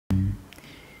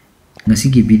ngasi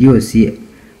gi video si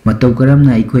matau karam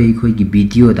na ikoi gi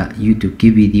video da YouTube ki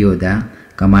video da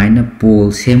kamaina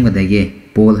poll sem ga dage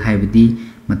poll haibdi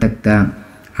matakta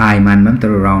ai man mam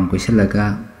tar round question laga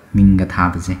minga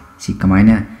thabje si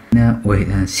kamaina na oi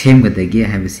sem ga dage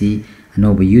haibsi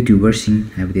anoba YouTuber sing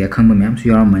haibdi akhangba mayam su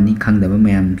yaram mani khangdaba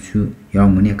mayam su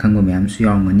yaram mani akhangba mayam su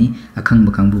yaram mani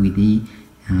akhangba kangbu gi di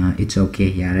it's okay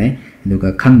yare duga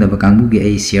khangdaba kangbu gi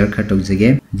ai share kha tawjage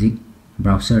jik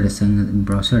browser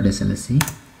da salasi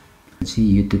si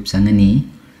YouTube sangani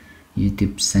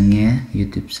YouTube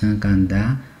sang kanda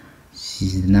si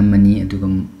namani aduga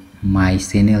my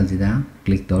channel jida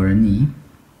click torani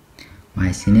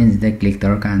my channel jida click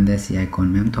tor kanda si icon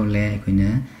mem thole koina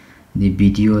the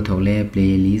video thole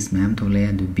playlist mem thole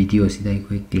adu video sida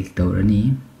koi click torani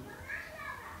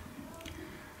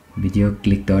video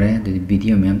click tore the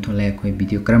video mem thole koi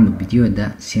video karam video da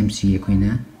same si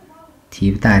koina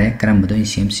thib tare karam do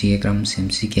same si karam same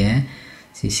si ke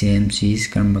si same si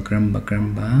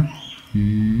karamba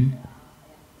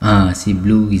si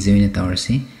blue gi join tower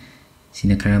si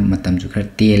sina khara matam ju khara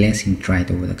tele sing try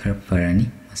to da khara farani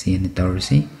si ne tower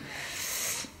si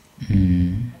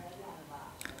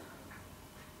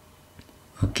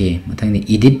okay matang ni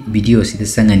edit video si da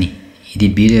sangani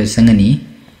edit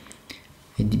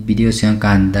video sang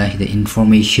kanda the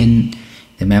information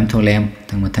the mem tholem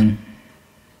matang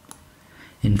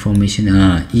information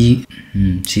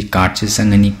si card se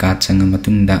sangani card sanga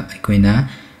matungda koina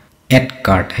add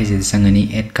card hai se sangani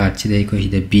add card si dai ko hi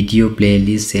the video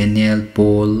playlist channel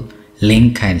poll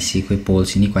link hai si ko poll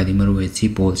si ni kwadi maru hai si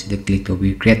poll si da click to be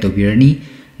create to be rani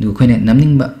du koina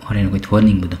namning ba horen ko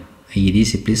thoning bu do ai di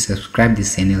si please subscribe this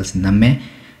channel si namme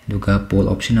duga poll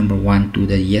option number 1 to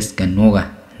the yes ka no ga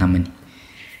namani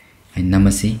ai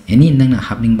namasi any nang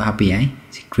happening ba happy ai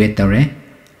si create tawre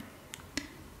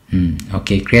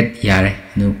okay create yare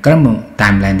nu karam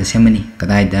timeline da semani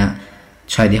kadai da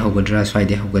swaide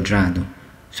hogadra do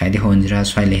swaide honjira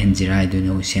swai lehenjira do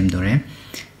no sem dore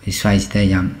swai sta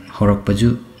yam horok paju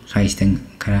swai stang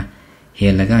kara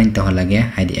helaga in to halage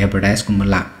haidi advertise kum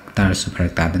lak tar su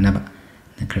pharak ta dana ba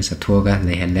na khar sa thoga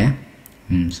lehele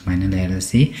smaina lehela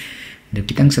si do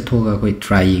kitang sa thoga koi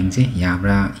trying je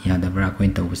yabra yadabra koi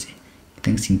to se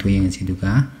kitang singtho yang si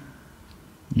duga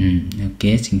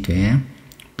okay singtho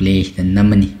play the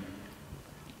namani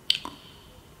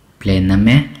play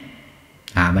name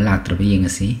balak terbi yang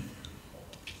si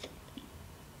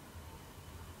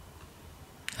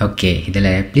okay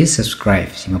hidala please subscribe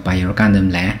si mapayor kandam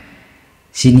la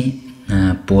sini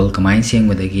poll kamai seng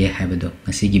badagi habado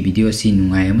ngasi gi video si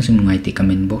nungai amasung nungai te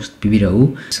comment box pibirau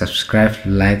subscribe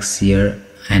like share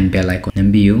and bell icon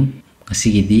nambiu ngasi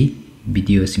gi di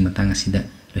video si matang asida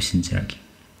losin jaraki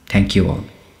thank you all.